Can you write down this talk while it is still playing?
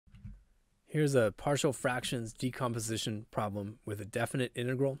Here's a partial fractions decomposition problem with a definite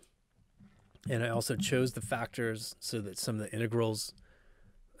integral. And I also chose the factors so that some of the integrals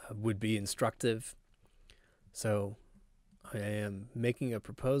would be instructive. So I am making a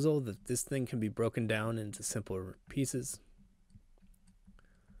proposal that this thing can be broken down into simpler pieces.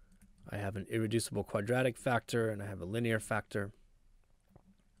 I have an irreducible quadratic factor and I have a linear factor.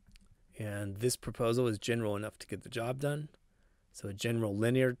 And this proposal is general enough to get the job done. So a general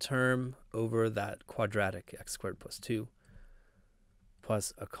linear term over that quadratic, x squared plus 2,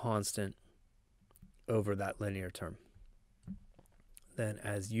 plus a constant over that linear term. Then,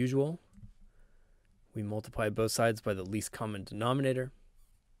 as usual, we multiply both sides by the least common denominator,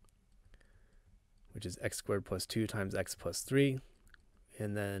 which is x squared plus 2 times x plus 3.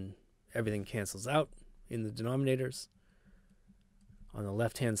 And then everything cancels out in the denominators. On the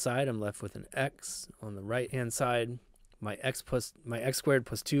left-hand side, I'm left with an x. On the right-hand side, my x squared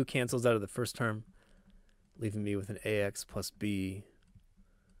plus 2 cancels out of the first term, leaving me with an ax plus b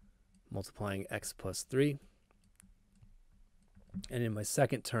multiplying x plus 3. And in my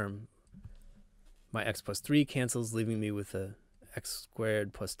second term, my x plus 3 cancels, leaving me with a x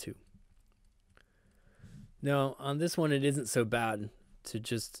squared plus 2. Now, on this one, it isn't so bad to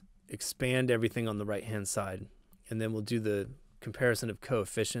just expand everything on the right-hand side, and then we'll do the comparison of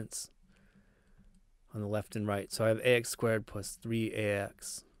coefficients on the left and right. So I have ax squared plus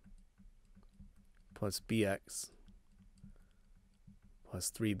 3ax plus bx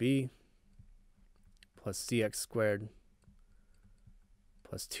plus 3b plus cx squared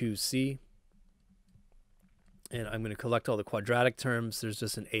plus 2c. And I'm going to collect all the quadratic terms. There's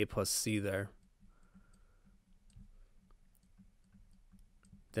just an a plus c there.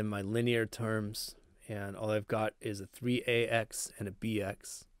 Then my linear terms, and all I've got is a 3ax and a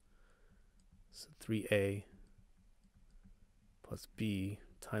bx. So 3a plus b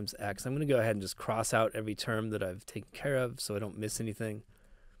times x. I'm going to go ahead and just cross out every term that I've taken care of so I don't miss anything.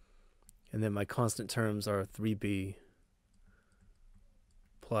 And then my constant terms are 3b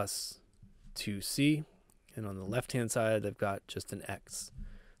plus 2c. And on the left-hand side, I've got just an x.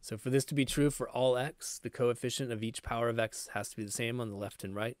 So for this to be true for all x, the coefficient of each power of x has to be the same on the left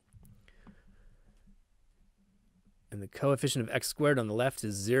and right. And the coefficient of x squared on the left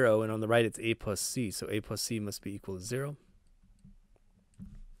is 0, and on the right it's a plus c. So a plus c must be equal to 0.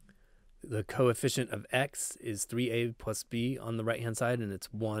 The coefficient of x is 3a plus b on the right-hand side, and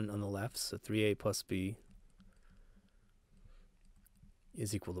it's 1 on the left. So 3a plus b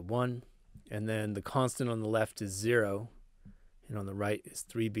is equal to 1. And then the constant on the left is 0, and on the right is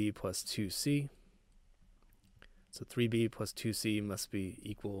 3b plus 2c. So 3b plus 2c must be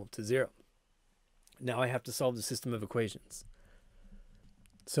equal to 0. Now I have to solve the system of equations.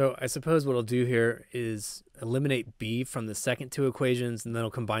 So I suppose what I'll do here is eliminate b from the second two equations, and then I'll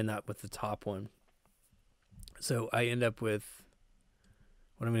combine that with the top one. So I end up with,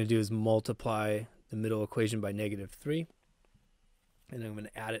 what I'm going to do is multiply the middle equation by -3, and I'm going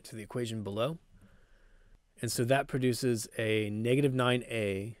to add it to the equation below. And so that produces a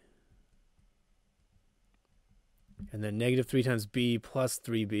 -9a, and then -3 times b plus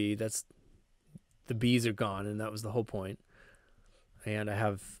 3b. That's, the b's are gone, and that was the whole point. And I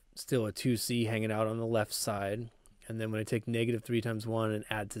have still a 2c hanging out on the left side. And then when I take -3 times 1 and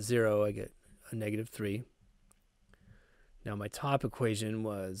add to 0, I get a -3. Now my top equation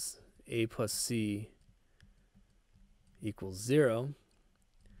was a plus c equals 0.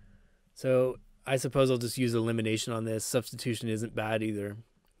 So I suppose I'll just use elimination on this. Substitution isn't bad either.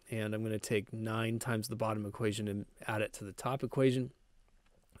 And I'm going to take 9 times the bottom equation and add it to the top equation.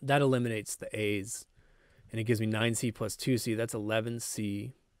 That eliminates the a's, and it gives me 9c plus 2c. That's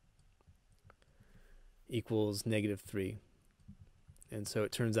 11c equals -3. And so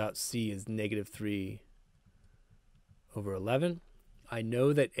it turns out c is -3 over 11. I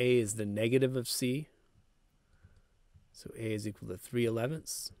know that a is the negative of c. So a is equal to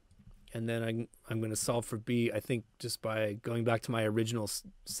 3/11. And then I'm going to solve for b, I think, just by going back to my original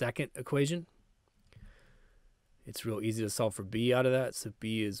second equation. It's real easy to solve for b out of that. So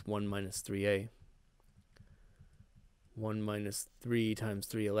b is 1 minus 3a. 1 minus 3 times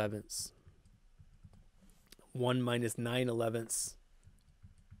 3/11. 1 minus 9/11,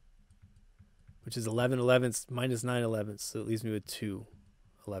 which is 11/11 minus 9/11. So it leaves me with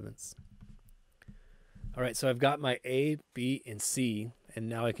 2/11. All right, so I've got my a, b, and c. And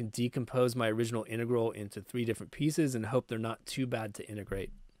now I can decompose my original integral into 3 different pieces and hope they're not too bad to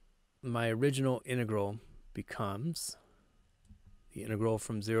integrate. My original integral becomes the integral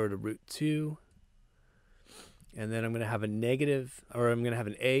from 0 to √2. And then I'm going to have a negative, or I'm going to have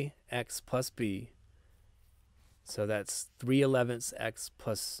an ax plus b. So that's 3/11 x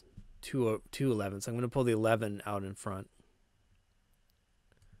plus 2 11ths. I'm going to pull the 11 out in front.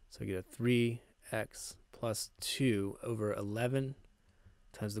 So I get a 3x plus 2 over 11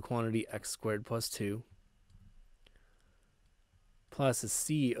 times the quantity x squared plus 2 plus a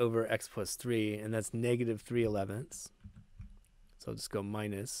c over x plus 3, and that's negative 3 11ths. So I'll just go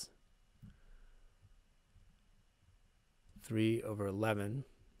minus 3 over 11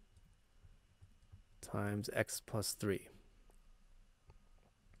 times x plus 3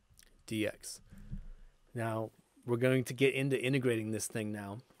 dx. Now we're going to get into integrating this thing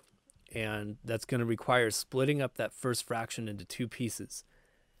now, and that's going to require splitting up that first fraction into two pieces.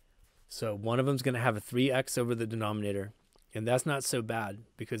 So one of them is going to have a 3x over the denominator, and that's not so bad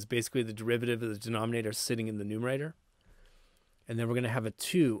because basically the derivative of the denominator is sitting in the numerator. And then we're going to have a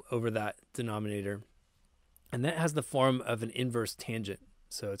 2 over that denominator, and that has the form of an inverse tangent.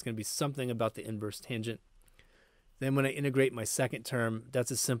 So it's going to be something about the inverse tangent. Then when I integrate my second term,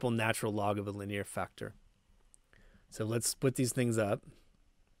 that's a simple natural log of a linear factor. So let's split these things up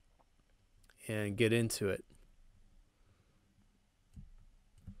and get into it.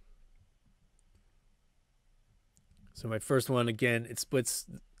 So my first one, again, it splits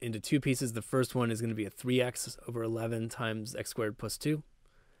into two pieces. The first one is going to be a 3x over 11 times x squared plus 2.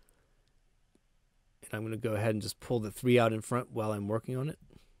 And I'm going to go ahead and just pull the 3 out in front while I'm working on it.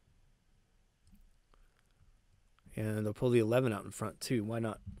 And I'll pull the 11 out in front too. Why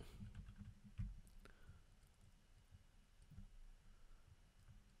not?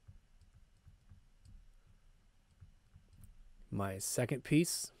 My second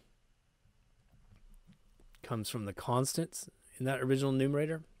piece comes from the constants in that original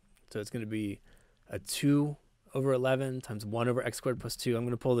numerator. So it's going to be a 2 over 11 times 1 over x squared plus 2. I'm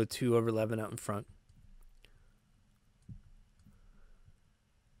going to pull the 2 over 11 out in front.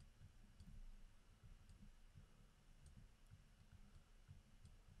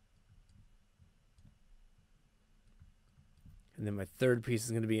 And then my third piece is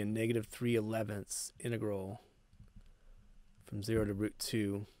going to be a negative 3 11ths integral from 0 to root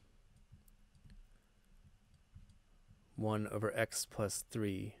 2, 1 over x plus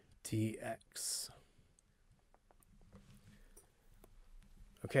 3 dx.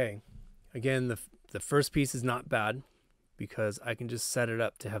 Okay, again, the first piece is not bad because I can just set it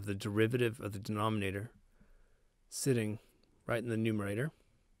up to have the derivative of the denominator sitting right in the numerator.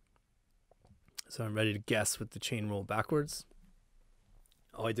 So I'm ready to guess with the chain rule backwards.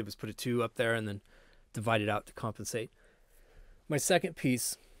 All I did was put a 2 up there and then divide it out to compensate. My second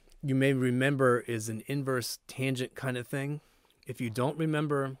piece, you may remember, is an inverse tangent kind of thing. If you don't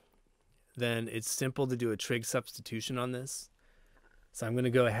remember, then it's simple to do a trig substitution on this. So I'm going to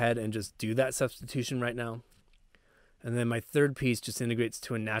go ahead and just do that substitution right now. And then my third piece just integrates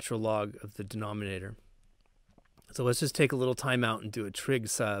to a natural log of the denominator. So let's just take a little time out and do a trig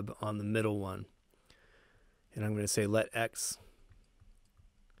sub on the middle one. And I'm going to say let x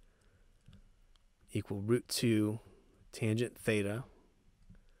equal root 2 tangent theta.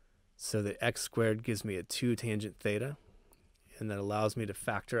 So that x squared gives me a 2 tangent theta. And that allows me to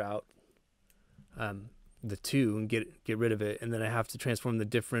factor out the 2 and get rid of it. And then I have to transform the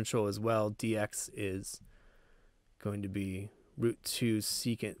differential as well. Dx is going to be root 2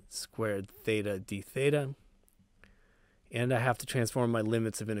 secant squared theta d theta. And I have to transform my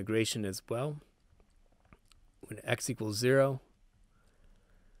limits of integration as well. When x equals 0,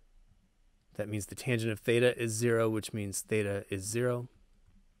 that means the tangent of theta is 0, which means theta is 0.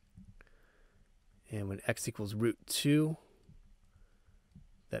 And when x equals root 2,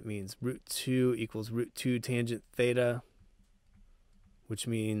 that means root 2 equals root 2 tangent theta, which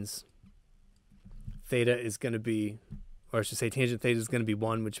means theta is going to be, or I should say tangent theta is going to be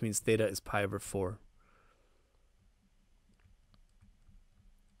 1, which means theta is pi over 4.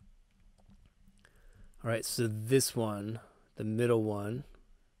 All right, so this one, the middle one,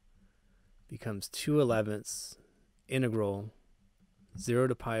 becomes 2 11ths integral 0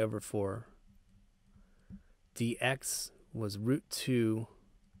 to pi over 4. Dx was root 2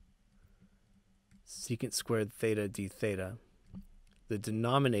 secant squared theta d theta. The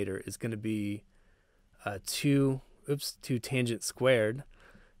denominator is going to be 2 tangent squared.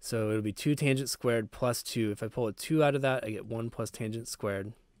 So it'll be 2 tangent squared plus 2. If I pull a 2 out of that, I get 1 plus tangent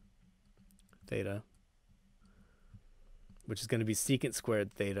squared theta, which is going to be secant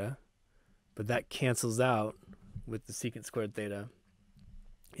squared theta. But that cancels out with the secant squared theta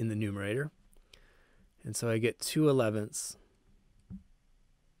in the numerator. And so I get 2 11ths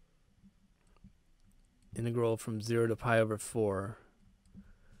integral from 0 to pi over 4.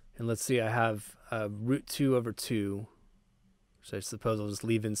 And let's see, I have root 2 over 2, which I suppose I'll just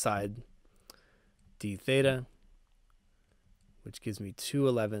leave inside d theta. which gives me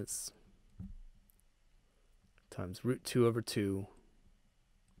 2/11 times root 2 over 2,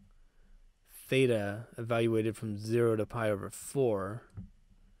 theta evaluated from 0 to pi over 4,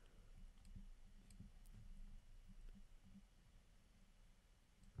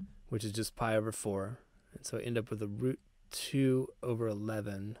 which is just pi over 4. And so I end up with a root 2 over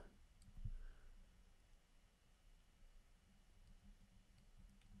 11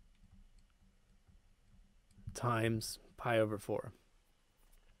 times pi over 4.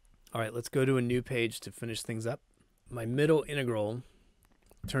 All right, let's go to a new page to finish things up. My middle integral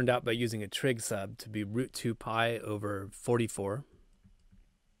turned out by using a trig sub to be root 2 pi over 44.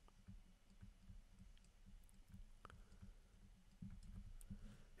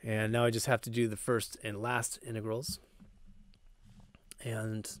 And now I just have to do the first and last integrals.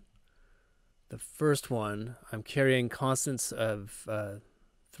 And the first one, I'm carrying constants of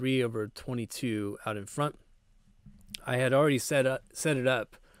 3 over 22 out in front. I had already set it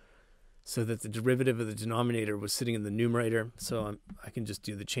up so that the derivative of the denominator was sitting in the numerator. So I can just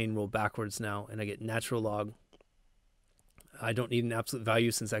do the chain rule backwards now, and I get natural log. I don't need an absolute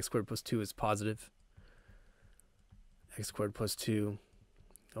value since x squared plus 2 is positive. X squared plus 2.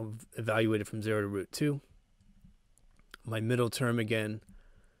 I'll evaluate it from 0 to root 2. My middle term, again,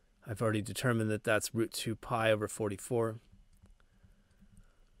 I've already determined that that's root 2 pi over 44.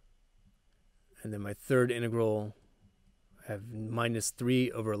 And then my third integral, I have minus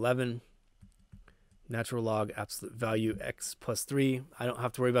 3 over 11. Natural log absolute value x plus 3. I don't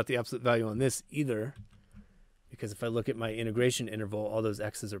have to worry about the absolute value on this either, because if I look at my integration interval, all those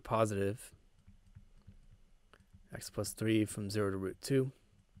x's are positive. X plus 3 from 0 to root 2.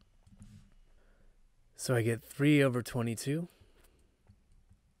 So I get 3 over 22.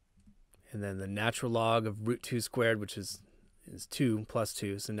 And then the natural log of root 2 squared, which is 2 plus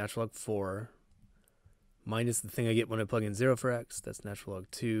 2, so natural log 4, minus the thing I get when I plug in 0 for x, that's natural log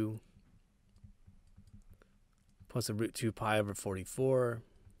 2, plus a root 2 pi over 44,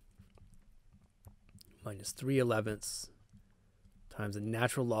 minus 3/11 times the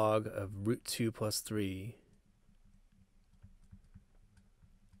natural log of root 2 plus 3,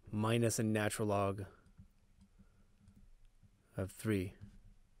 minus a natural log of 3.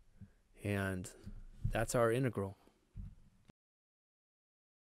 And that's our integral.